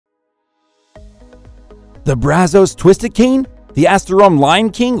The Brazos Twisted Cane? The Asterom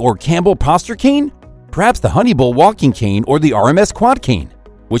Lion King or Campbell Posture Cane? Perhaps the Honeybull Walking Cane or the RMS Quad Cane?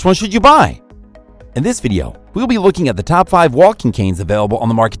 Which one should you buy? In this video, we'll be looking at the top 5 walking canes available on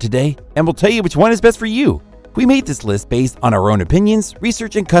the market today, and we'll tell you which one is best for you. We made this list based on our own opinions,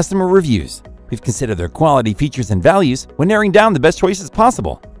 research, and customer reviews. We've considered their quality, features, and values when narrowing down the best choices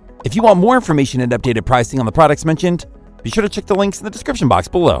possible. If you want more information and updated pricing on the products mentioned, be sure to check the links in the description box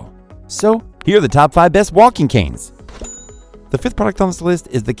below. So, here are the top 5 best walking canes. The 5th product on this list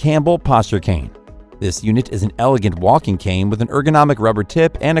is the Campbell Posture Cane. This unit is an elegant walking cane with an ergonomic rubber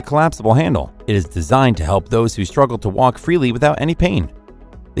tip and a collapsible handle. It is designed to help those who struggle to walk freely without any pain.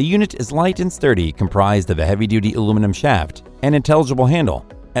 The unit is light and sturdy, comprised of a heavy-duty aluminum shaft, an intelligible handle,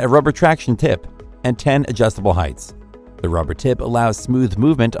 a rubber traction tip, and 10 adjustable heights. The rubber tip allows smooth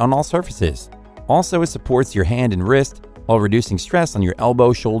movement on all surfaces. Also, it supports your hand and wrist while reducing stress on your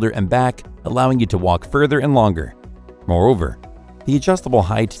elbow, shoulder, and back, allowing you to walk further and longer. Moreover, the adjustable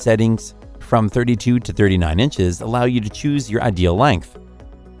height settings from 32 to 39 inches allow you to choose your ideal length.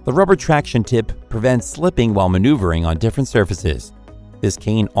 The rubber traction tip prevents slipping while maneuvering on different surfaces. This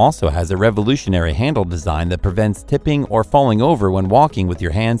cane also has a revolutionary handle design that prevents tipping or falling over when walking with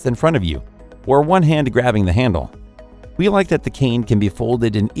your hands in front of you, or one hand grabbing the handle. We like that the cane can be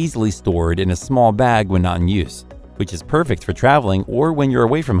folded and easily stored in a small bag when not in use, which is perfect for traveling or when you're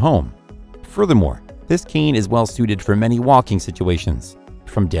away from home. Furthermore, this cane is well suited for many walking situations,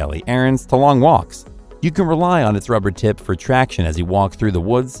 from daily errands to long walks. You can rely on its rubber tip for traction as you walk through the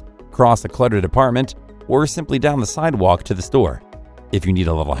woods, cross a cluttered apartment, or simply down the sidewalk to the store. If you need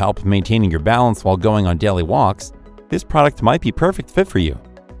a little help maintaining your balance while going on daily walks, this product might be a perfect fit for you.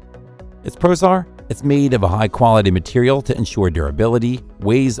 Its pros are, it's made of a high-quality material to ensure durability,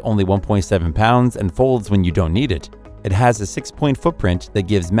 weighs only 1.7 pounds, and folds when you don't need it. It has a 6-point footprint that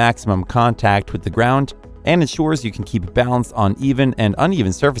gives maximum contact with the ground and ensures you can keep balance on even and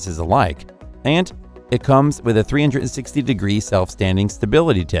uneven surfaces alike. And it comes with a 360-degree self-standing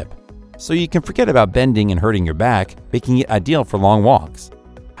stability tip, so you can forget about bending and hurting your back, making it ideal for long walks.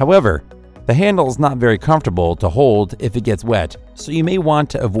 However, the handle is not very comfortable to hold if it gets wet, so you may want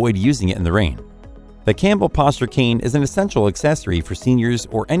to avoid using it in the rain. The Campbell Posture Cane is an essential accessory for seniors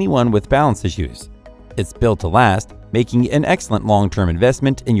or anyone with balance issues. It's built to last, making it an excellent long-term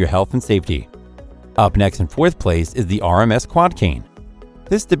investment in your health and safety. Up next in 4th place is the RMS Quad Cane.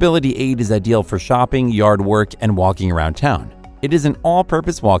 This stability aid is ideal for shopping, yard work, and walking around town. It is an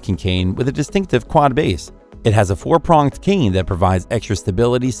all-purpose walking cane with a distinctive quad base. It has a 4-pronged cane that provides extra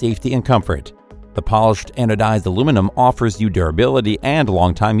stability, safety, and comfort. The polished anodized aluminum offers you durability and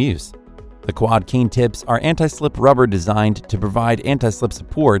long-time use. The quad cane tips are anti-slip rubber designed to provide anti-slip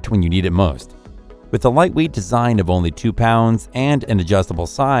support when you need it most. With a lightweight design of only 2 pounds and an adjustable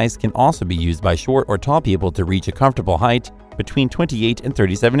size, can also be used by short or tall people to reach a comfortable height between 28 and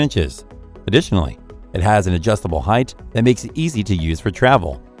 37 inches. Additionally, it has an adjustable height that makes it easy to use for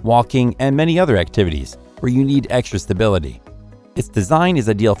travel, walking, and many other activities where you need extra stability. Its design is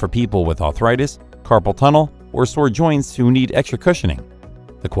ideal for people with arthritis, carpal tunnel, or sore joints who need extra cushioning.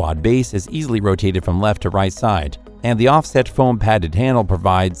 The quad base is easily rotated from left to right side, and the offset foam padded handle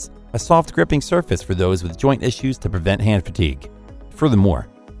provides a soft gripping surface for those with joint issues to prevent hand fatigue. Furthermore,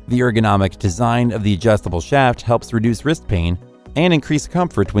 the ergonomic design of the adjustable shaft helps reduce wrist pain and increase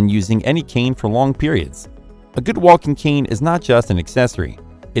comfort when using any cane for long periods. A good walking cane is not just an accessory,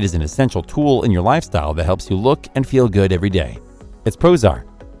 it is an essential tool in your lifestyle that helps you look and feel good every day. Its pros are,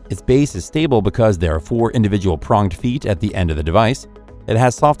 its base is stable because there are 4 individual pronged feet at the end of the device. It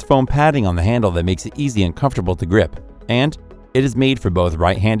has soft foam padding on the handle that makes it easy and comfortable to grip, and it is made for both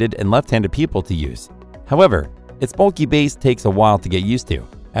right-handed and left-handed people to use. However, its bulky base takes a while to get used to,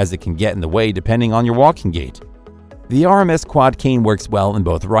 as it can get in the way depending on your walking gait. The RMS Quad Cane works well in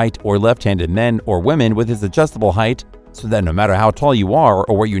both right or left-handed men or women with its adjustable height, so that no matter how tall you are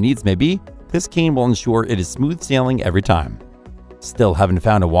or what your needs may be, this cane will ensure it is smooth sailing every time. Still haven't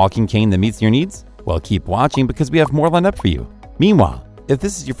found a walking cane that meets your needs? Well, keep watching because we have more lined up for you. Meanwhile, if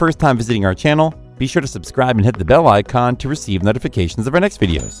this is your first time visiting our channel, be sure to subscribe and hit the bell icon to receive notifications of our next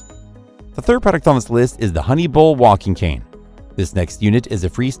videos. The 3rd product on this list is the Honeybull Walking Cane. This next unit is a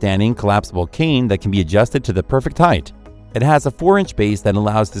freestanding collapsible cane that can be adjusted to the perfect height. It has a 4-inch base that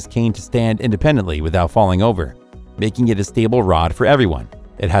allows this cane to stand independently without falling over, making it a stable rod for everyone.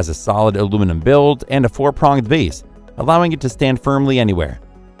 It has a solid aluminum build and a 4-pronged base, allowing it to stand firmly anywhere.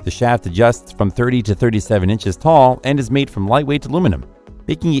 The shaft adjusts from 30 to 37 inches tall and is made from lightweight aluminum,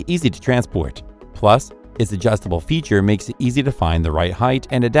 making it easy to transport. Plus, its adjustable feature makes it easy to find the right height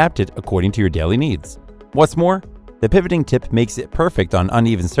and adapt it according to your daily needs. What's more, the pivoting tip makes it perfect on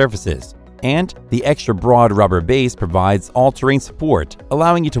uneven surfaces, And the extra broad rubber base provides all-terrain support,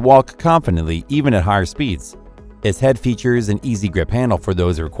 allowing you to walk confidently even at higher speeds. Its head features an easy grip handle for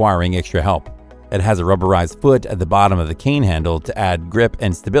those requiring extra help. It has a rubberized foot at the bottom of the cane handle to add grip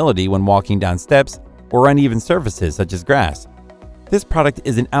and stability when walking down steps or uneven surfaces such as grass. This product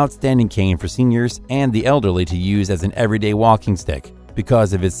is an outstanding cane for seniors and the elderly to use as an everyday walking stick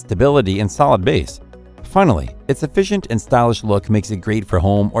because of its stability and solid base. Finally, its efficient and stylish look makes it great for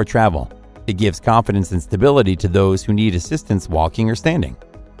home or travel. It gives confidence and stability to those who need assistance walking or standing.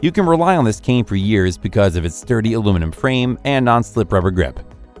 You can rely on this cane for years because of its sturdy aluminum frame and non-slip rubber grip.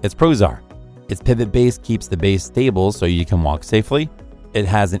 Its pros are: its pivot base keeps the base stable so you can walk safely. It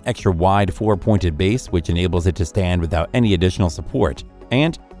has an extra wide four-pointed base which enables it to stand without any additional support.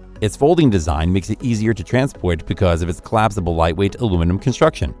 And its folding design makes it easier to transport because of its collapsible lightweight aluminum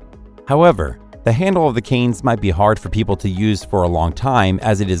construction. However, the handle of the canes might be hard for people to use for a long time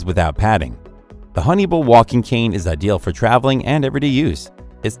as it is without padding. The Honeybull walking cane is ideal for traveling and everyday use.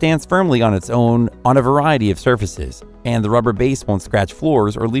 It stands firmly on its own on a variety of surfaces, and the rubber base won't scratch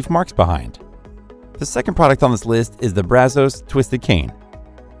floors or leave marks behind. The second product on this list is the Brazos Twisted Cane.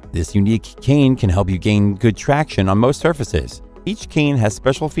 This unique cane can help you gain good traction on most surfaces. Each cane has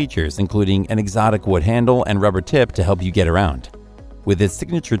special features including an exotic wood handle and rubber tip to help you get around. With its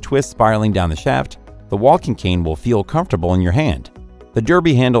signature twist spiraling down the shaft, the walking cane will feel comfortable in your hand. The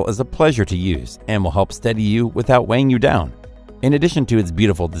derby handle is a pleasure to use and will help steady you without weighing you down. In addition to its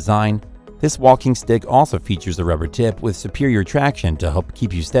beautiful design, this walking stick also features a rubber tip with superior traction to help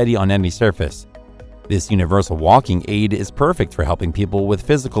keep you steady on any surface. This universal walking aid is perfect for helping people with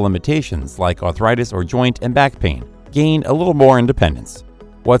physical limitations like arthritis or joint and back pain gain a little more independence.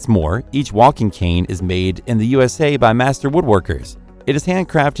 What's more, each walking cane is made in the USA by master woodworkers. It is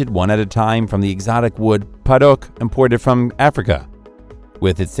handcrafted one at a time from the exotic wood paddock imported from Africa.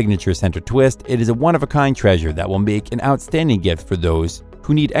 With its signature center twist, it is a one-of-a-kind treasure that will make an outstanding gift for those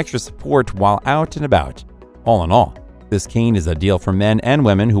who need extra support while out and about. All in all, this cane is ideal for men and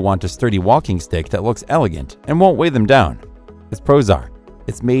women who want a sturdy walking stick that looks elegant and won't weigh them down. Its pros are: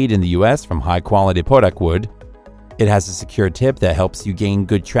 it's made in the US from high-quality paddock wood. It has a secure tip that helps you gain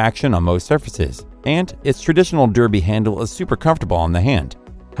good traction on most surfaces, and its traditional derby handle is super comfortable on the hand.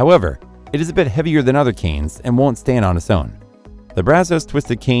 However, it is a bit heavier than other canes and won't stand on its own. The Brazos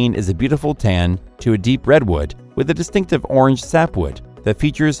Twisted Cane is a beautiful tan to a deep redwood with a distinctive orange sapwood that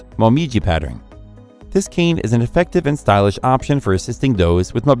features momiji patterning. This cane is an effective and stylish option for assisting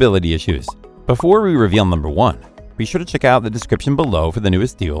those with mobility issues. Before we reveal number 1, be sure to check out the description below for the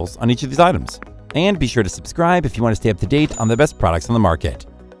newest deals on each of these items. And be sure to subscribe if you want to stay up to date on the best products on the market.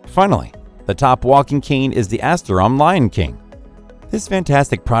 Finally, the top walking cane is the Asterom Lion King. This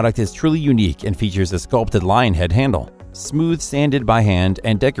fantastic product is truly unique and features a sculpted lion head handle, smooth sanded by hand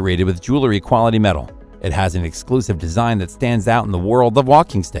and decorated with jewelry quality metal. It has an exclusive design that stands out in the world of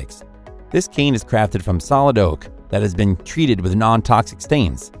walking sticks. This cane is crafted from solid oak that has been treated with non-toxic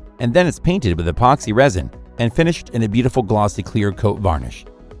stains, and then it's painted with epoxy resin and finished in a beautiful glossy clear coat varnish.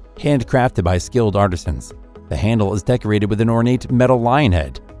 Handcrafted by skilled artisans, the handle is decorated with an ornate metal lion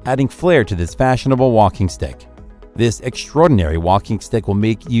head, adding flair to this fashionable walking stick. This extraordinary walking stick will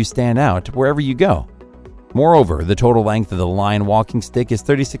make you stand out wherever you go. Moreover, the total length of the lion walking stick is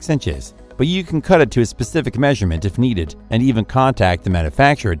 36 inches, but you can cut it to a specific measurement if needed and even contact the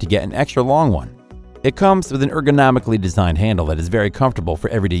manufacturer to get an extra long one. It comes with an ergonomically designed handle that is very comfortable for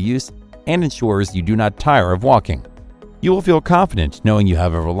everyday use and ensures you do not tire of walking. You will feel confident knowing you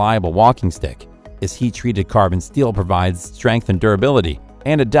have a reliable walking stick. Its heat-treated carbon steel provides strength and durability,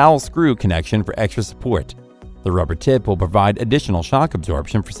 and a dowel screw connection for extra support. The rubber tip will provide additional shock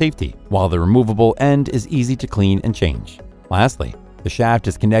absorption for safety, while the removable end is easy to clean and change. Lastly, the shaft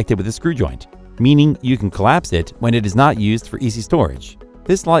is connected with a screw joint, meaning you can collapse it when it is not used for easy storage.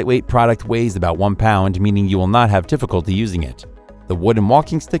 This lightweight product weighs about 1 pound, meaning you will not have difficulty using it. The wooden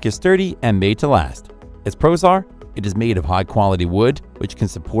walking stick is sturdy and made to last. Its pros are: it is made of high-quality wood, which can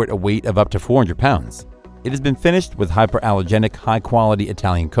support a weight of up to 400 pounds. It has been finished with hyperallergenic, high-quality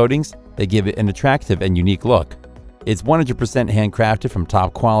Italian coatings that give it an attractive and unique look. It's 100% handcrafted from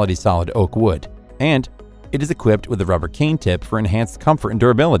top-quality solid oak wood, and it is equipped with a rubber cane tip for enhanced comfort and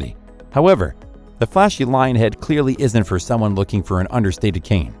durability. However, the flashy lion head clearly isn't for someone looking for an understated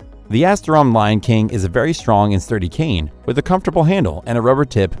cane. The Asterom Lion King is a very strong and sturdy cane with a comfortable handle and a rubber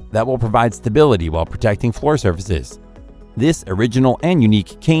tip that will provide stability while protecting floor surfaces. This original and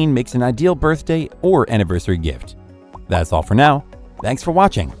unique cane makes an ideal birthday or anniversary gift. That's all for now. Thanks for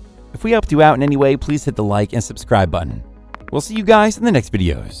watching. If we helped you out in any way, please hit the like and subscribe button. We'll see you guys in the next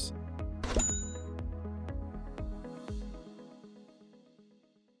videos.